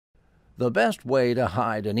The best way to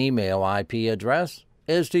hide an email IP address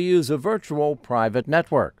is to use a virtual private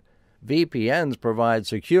network. VPNs provide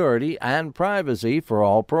security and privacy for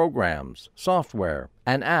all programs, software,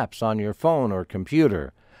 and apps on your phone or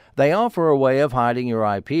computer. They offer a way of hiding your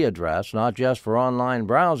IP address not just for online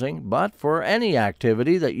browsing, but for any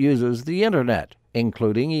activity that uses the Internet,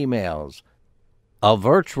 including emails. A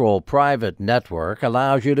virtual private network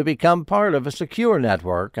allows you to become part of a secure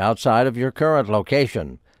network outside of your current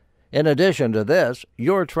location. In addition to this,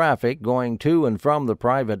 your traffic going to and from the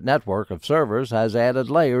private network of servers has added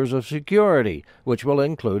layers of security, which will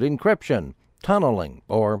include encryption, tunneling,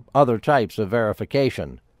 or other types of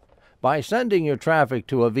verification. By sending your traffic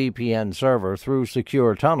to a VPN server through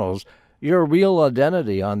secure tunnels, your real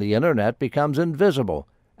identity on the Internet becomes invisible,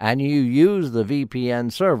 and you use the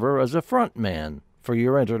VPN server as a front man for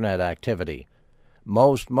your Internet activity.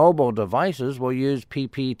 Most mobile devices will use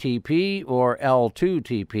PPTP or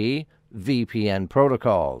L2TP VPN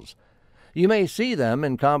protocols. You may see them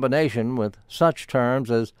in combination with such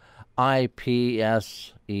terms as IPsec,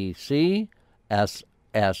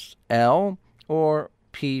 SSL, or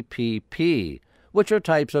PPP, which are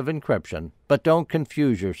types of encryption, but don't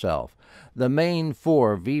confuse yourself. The main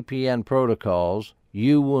 4 VPN protocols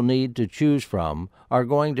you will need to choose from are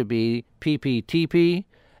going to be PPTP,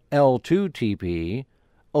 L2TP,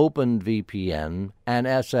 OpenVPN, and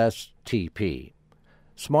SSTP.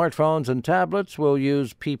 Smartphones and tablets will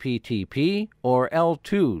use PPTP or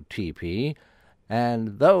L2TP,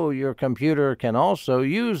 and though your computer can also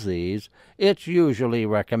use these, it's usually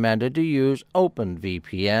recommended to use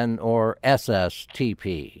OpenVPN or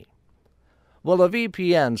SSTP. Will a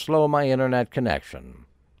VPN slow my Internet connection?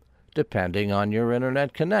 Depending on your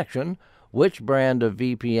Internet connection, which brand of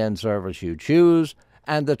VPN service you choose,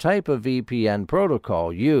 and the type of VPN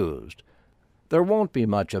protocol used, there won't be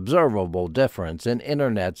much observable difference in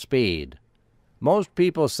Internet speed. Most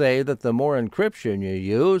people say that the more encryption you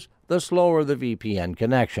use, the slower the VPN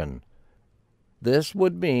connection. This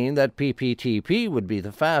would mean that PPTP would be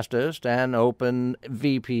the fastest and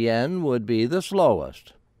OpenVPN would be the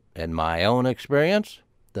slowest. In my own experience,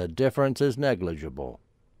 the difference is negligible.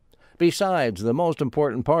 Besides, the most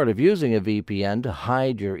important part of using a VPN to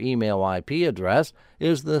hide your email IP address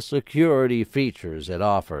is the security features it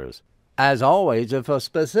offers. As always, if a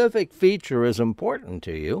specific feature is important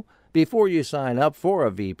to you, before you sign up for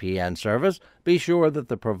a VPN service, be sure that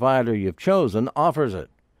the provider you've chosen offers it.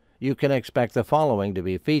 You can expect the following to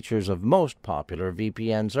be features of most popular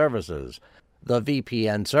VPN services. The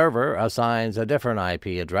VPN server assigns a different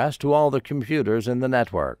IP address to all the computers in the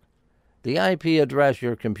network. The IP address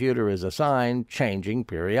your computer is assigned changing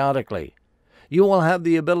periodically. You will have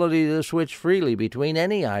the ability to switch freely between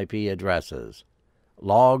any IP addresses.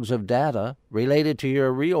 Logs of data related to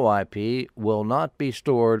your real IP will not be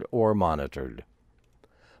stored or monitored.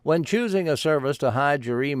 When choosing a service to hide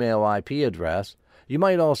your email IP address, you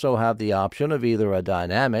might also have the option of either a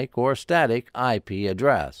dynamic or static IP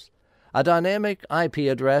address. A dynamic IP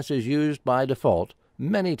address is used by default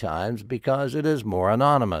many times because it is more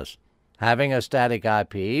anonymous. Having a static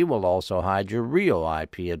IP will also hide your real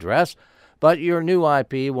IP address, but your new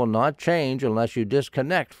IP will not change unless you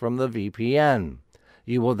disconnect from the VPN.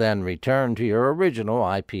 You will then return to your original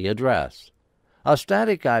IP address. A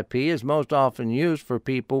static IP is most often used for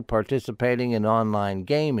people participating in online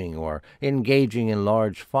gaming or engaging in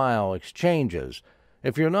large file exchanges.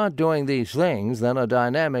 If you're not doing these things, then a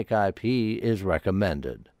dynamic IP is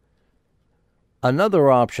recommended. Another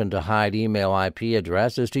option to hide email IP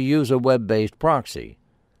address is to use a web-based proxy.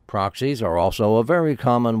 Proxies are also a very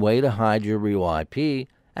common way to hide your real IP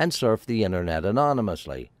and surf the Internet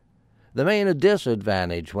anonymously. The main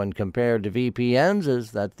disadvantage when compared to VPNs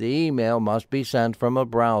is that the email must be sent from a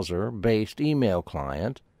browser-based email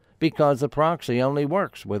client because the proxy only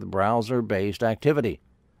works with browser-based activity.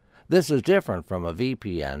 This is different from a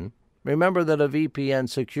VPN. Remember that a VPN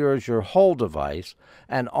secures your whole device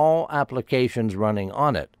and all applications running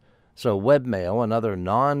on it, so webmail and other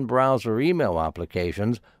non-browser email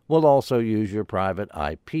applications will also use your private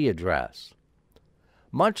IP address.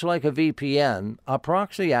 Much like a VPN, a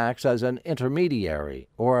proxy acts as an intermediary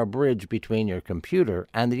or a bridge between your computer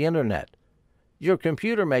and the Internet. Your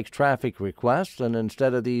computer makes traffic requests, and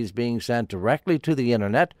instead of these being sent directly to the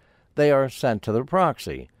Internet, they are sent to the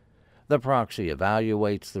proxy. The proxy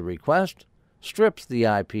evaluates the request, strips the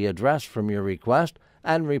IP address from your request,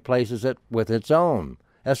 and replaces it with its own,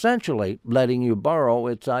 essentially letting you borrow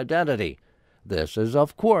its identity. This is,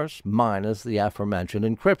 of course, minus the aforementioned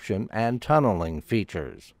encryption and tunneling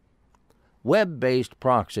features. Web-based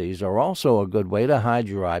proxies are also a good way to hide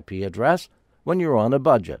your IP address when you're on a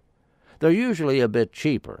budget. They're usually a bit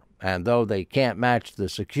cheaper, And though they can't match the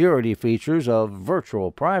security features of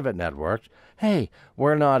virtual private networks, hey,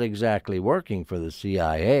 we're not exactly working for the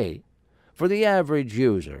CIA. For the average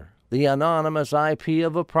user, the anonymous IP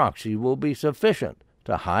of a proxy will be sufficient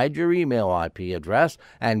to hide your email IP address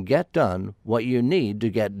and get done what you need to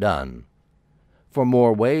get done. For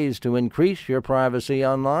more ways to increase your privacy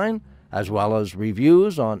online, as well as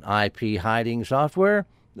reviews on IP hiding software,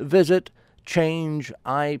 visit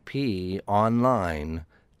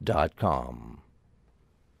ChangeIPOnline.com.